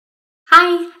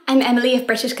Hi, I'm Emily of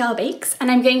British Girl Bakes, and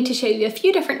I'm going to show you a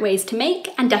few different ways to make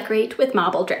and decorate with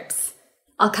marble drips.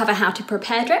 I'll cover how to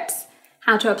prepare drips,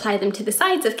 how to apply them to the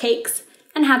sides of cakes,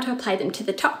 and how to apply them to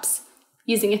the tops,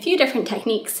 using a few different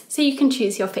techniques so you can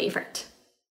choose your favourite.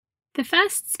 The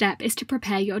first step is to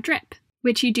prepare your drip,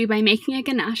 which you do by making a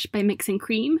ganache by mixing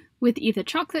cream with either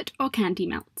chocolate or candy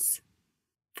melts.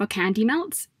 For candy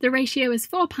melts, the ratio is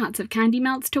 4 parts of candy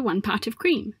melts to 1 part of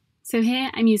cream. So here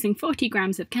I'm using 40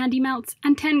 grams of candy melts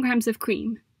and 10 grams of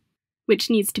cream, which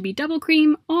needs to be double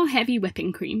cream or heavy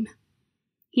whipping cream.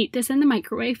 Heat this in the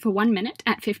microwave for 1 minute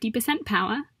at 50%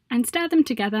 power and stir them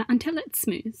together until it's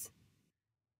smooth.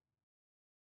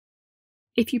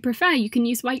 If you prefer, you can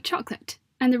use white chocolate,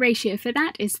 and the ratio for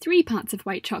that is 3 parts of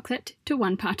white chocolate to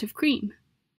 1 part of cream.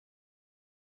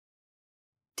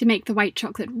 To make the white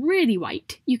chocolate really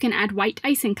white, you can add white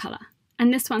icing colour,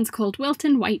 and this one's called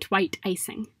Wilton White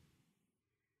Icing.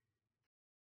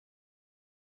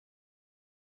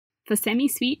 For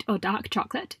semi-sweet or dark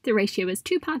chocolate, the ratio is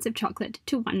 2 parts of chocolate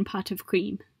to 1 part of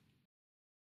cream.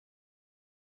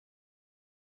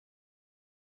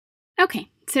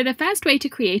 Okay, so the first way to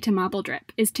create a marble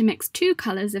drip is to mix 2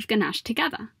 colours of ganache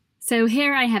together. So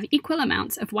here I have equal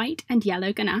amounts of white and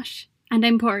yellow ganache, and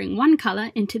I'm pouring 1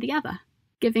 colour into the other,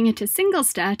 giving it a single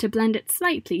stir to blend it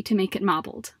slightly to make it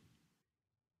marbled.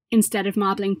 Instead of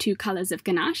marbling 2 colours of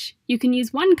ganache, you can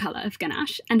use 1 colour of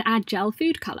ganache and add gel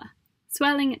food colour,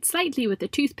 swirling it slightly with a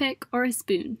toothpick or a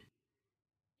spoon.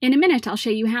 In a minute I'll show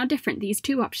you how different these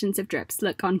 2 options of drips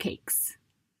look on cakes.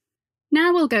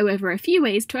 Now we'll go over a few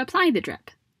ways to apply the drip,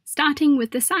 starting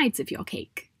with the sides of your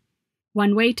cake.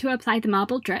 One way to apply the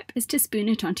marble drip is to spoon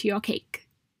it onto your cake.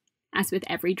 As with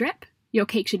every drip, your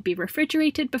cake should be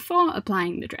refrigerated before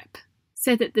applying the drip,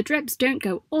 so that the drips don't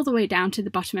go all the way down to the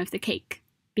bottom of the cake,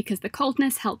 because the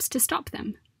coldness helps to stop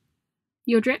them.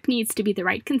 Your drip needs to be the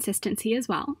right consistency as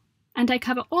well, and I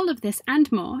cover all of this and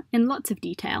more in lots of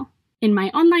detail in my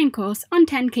online course on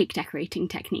 10 cake decorating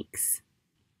techniques.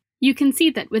 You can see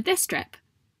that with this drip,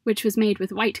 which was made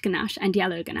with white ganache and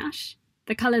yellow ganache,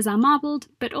 the colours are marbled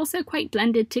but also quite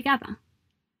blended together.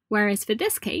 Whereas for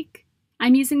this cake,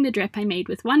 I'm using the drip I made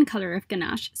with 1 colour of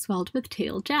ganache swirled with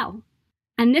teal gel.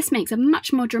 And this makes a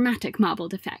much more dramatic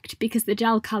marbled effect because the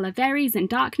gel colour varies in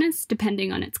darkness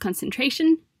depending on its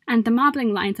concentration, and the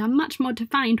marbling lines are much more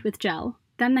defined with gel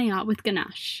than they are with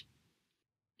ganache.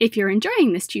 If you're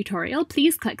enjoying this tutorial,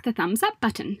 please click the thumbs up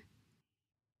button.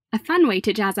 A fun way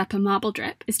to jazz up a marble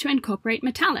drip is to incorporate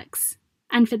metallics,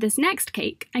 and for this next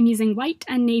cake I'm using white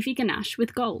and navy ganache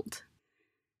with gold.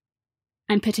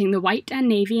 I'm putting the white and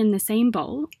navy in the same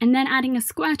bowl and then adding a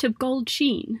squirt of gold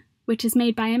sheen, which is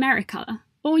made by Americolor,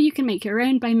 or you can make your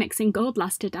own by mixing gold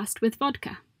luster dust with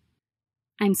vodka.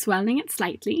 I'm swirling it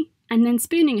slightly and then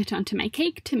spooning it onto my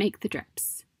cake to make the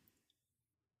drips.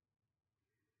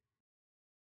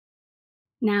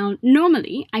 Now,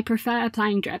 normally I prefer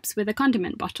applying drips with a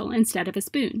condiment bottle instead of a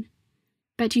spoon,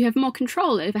 but you have more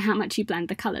control over how much you blend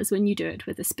the colours when you do it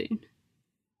with a spoon.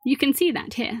 You can see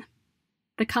that here.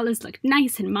 The colours looked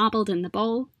nice and marbled in the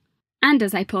bowl, and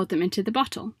as I poured them into the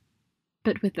bottle.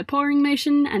 But with the pouring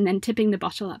motion and then tipping the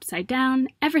bottle upside down,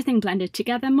 everything blended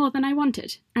together more than I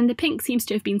wanted, and the pink seems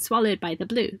to have been swallowed by the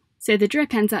blue, so the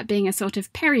drip ends up being a sort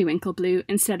of periwinkle blue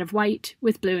instead of white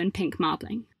with blue and pink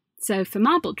marbling. So for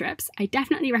marble drips, I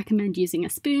definitely recommend using a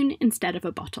spoon instead of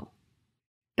a bottle.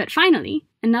 But finally,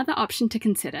 another option to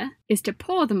consider is to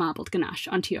pour the marbled ganache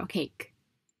onto your cake.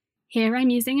 Here I'm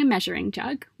using a measuring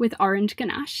jug with orange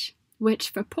ganache,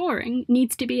 which for pouring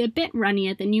needs to be a bit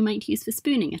runnier than you might use for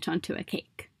spooning it onto a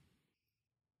cake.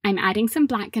 I'm adding some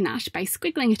black ganache by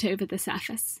squiggling it over the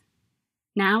surface.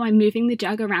 Now I'm moving the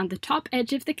jug around the top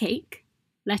edge of the cake,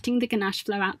 letting the ganache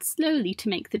flow out slowly to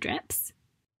make the drips,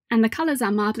 and the colours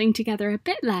are marbling together a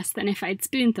bit less than if I'd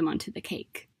spooned them onto the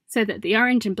cake, so that the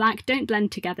orange and black don't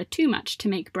blend together too much to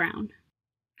make brown.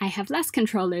 I have less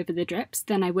control over the drips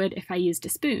than I would if I used a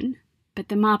spoon, but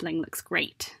the marbling looks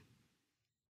great.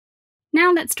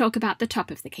 Now let's talk about the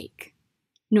top of the cake.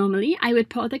 Normally I would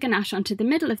pour the ganache onto the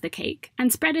middle of the cake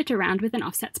and spread it around with an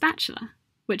offset spatula,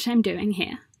 which I'm doing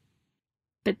here.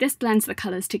 But this blends the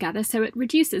colours together so it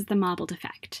reduces the marbled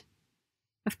effect.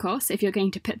 Of course, if you're going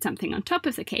to put something on top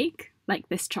of the cake, like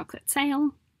this chocolate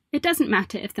sail, it doesn't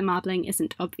matter if the marbling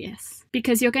isn't obvious,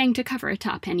 because you're going to cover it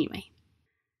up anyway.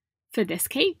 For this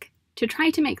cake, to try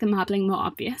to make the marbling more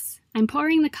obvious, I'm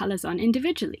pouring the colours on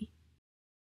individually,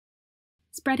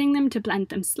 spreading them to blend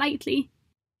them slightly,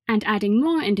 and adding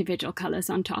more individual colours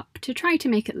on top to try to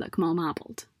make it look more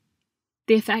marbled.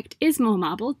 The effect is more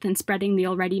marbled than spreading the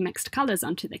already mixed colours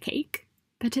onto the cake,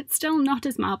 but it's still not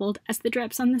as marbled as the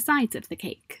drips on the sides of the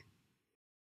cake.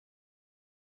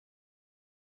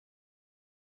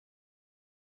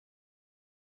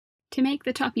 To make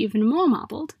the top even more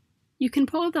marbled, you can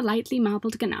pour the lightly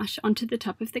marbled ganache onto the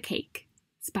top of the cake,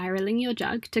 spiraling your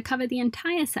jug to cover the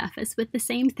entire surface with the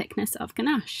same thickness of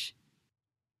ganache.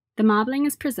 The marbling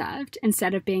is preserved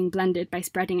instead of being blended by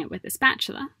spreading it with a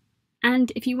spatula,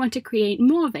 and if you want to create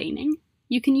more veining,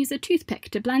 you can use a toothpick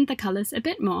to blend the colours a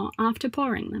bit more after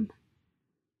pouring them.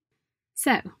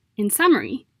 So, in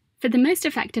summary, for the most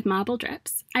effective marble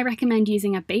drips, I recommend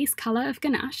using a base colour of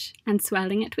ganache and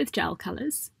swirling it with gel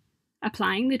colours,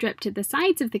 applying the drip to the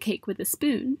sides of the cake with a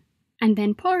spoon, and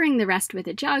then pouring the rest with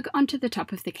a jug onto the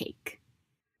top of the cake.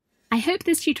 I hope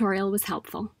this tutorial was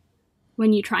helpful.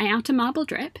 When you try out a marble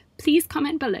drip, please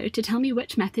comment below to tell me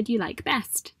which method you like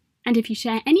best, and if you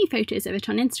share any photos of it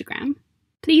on Instagram,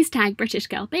 please tag British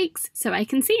Girl Bakes so I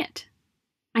can see it.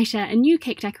 I share a new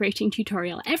cake decorating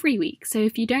tutorial every week, so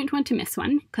if you don't want to miss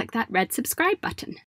one, click that red subscribe button.